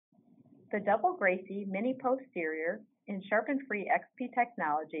The double Gracey Mini Posterior in Sharpen-Free XP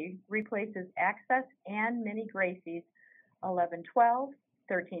technology replaces Access and Mini Gracey's 1112,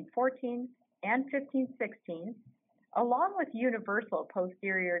 1314, and 1516, along with universal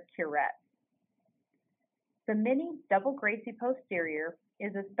posterior curette. The Mini Double Gracey Posterior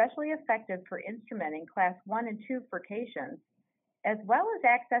is especially effective for instrumenting Class 1 and 2 furcations, as well as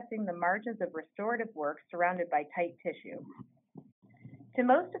accessing the margins of restorative work surrounded by tight tissue. To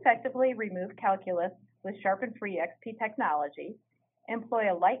most effectively remove calculus with Sharpen-Free XP technology,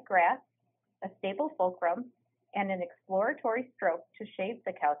 employ a light grasp, a stable fulcrum, and an exploratory stroke to shape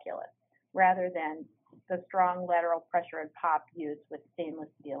the calculus, rather than the strong lateral pressure and pop used with stainless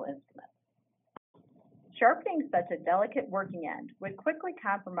steel instruments. Sharpening such a delicate working end would quickly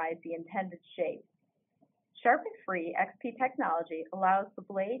compromise the intended shape. Sharpen-Free XP technology allows the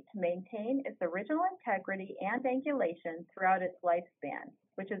blade to maintain its original integrity and angulation throughout its lifespan,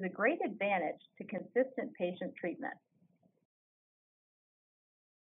 which is a great advantage to consistent patient treatment.